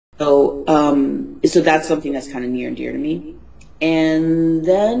So that's something that's kind of near and dear to me. And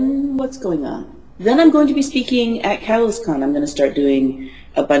then what's going on? Then I'm going to be speaking at CatalystCon. I'm going to start doing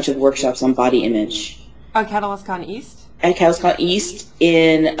a bunch of workshops on body image. On CatalystCon East? At CatalystCon East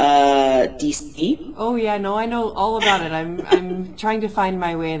in DC. Oh yeah, no, I know all about it. I'm trying to find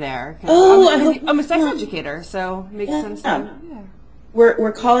my way there. Oh, I'm a sex educator, so it makes sense. Yeah.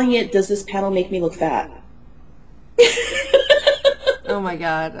 We're calling it "Does this panel make me look fat?" Oh my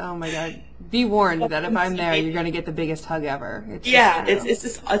god! Oh my god! Be warned that if I'm there, you're going to get the biggest hug ever.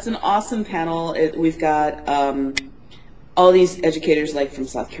 It's an awesome panel. We've got all these educators like from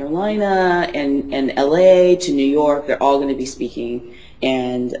South Carolina and LA to New York. They're all going to be speaking,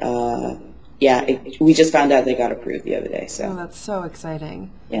 and we just found out they got approved the other day. So that's so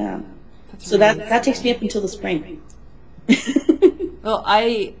exciting. Yeah. That's so really that takes me up until the spring. Well,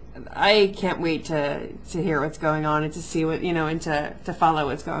 I can't wait to hear what's going on and to see what, and to follow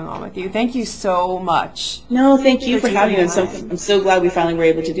what's going on with you. Thank you so much. No, thank you for having me. I'm so glad we finally were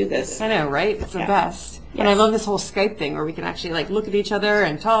able to do this. I know, right? It's the best. Yes. And I love this whole Skype thing where we can actually look at each other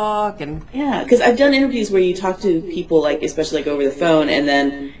and talk and because I've done interviews where you talk to people especially over the phone, and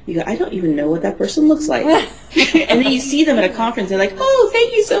then you go, I don't even know what that person looks like. And then you see them at a conference, they're like, oh,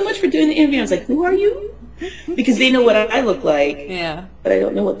 thank you so much for doing the interview. I was like, who are you? Because they know what I look like. Yeah. But I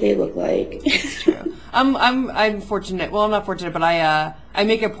don't know what they look like. It's true. I'm fortunate. Well, I'm not fortunate, but I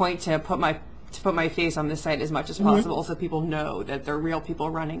make a point to put my face on this site as much as possible, so people know that they're real people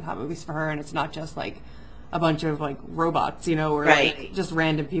running Hot Movies for Her, and it's not just a bunch of robots, or just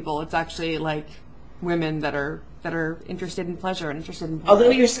random people. It's actually women that are interested in pleasure and interested in porn.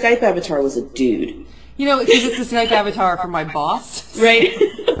 Although your Skype avatar was a dude. Because it's the Skype avatar for my boss. Right.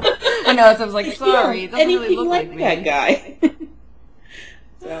 I know, so I was like, sorry, it doesn't really look like me. That guy.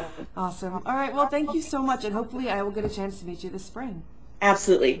 So. Awesome. All right, well, thank you so much, and hopefully I will get a chance to meet you this spring.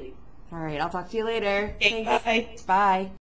 Absolutely. All right, I'll talk to you later. Okay, thanks. bye. Bye.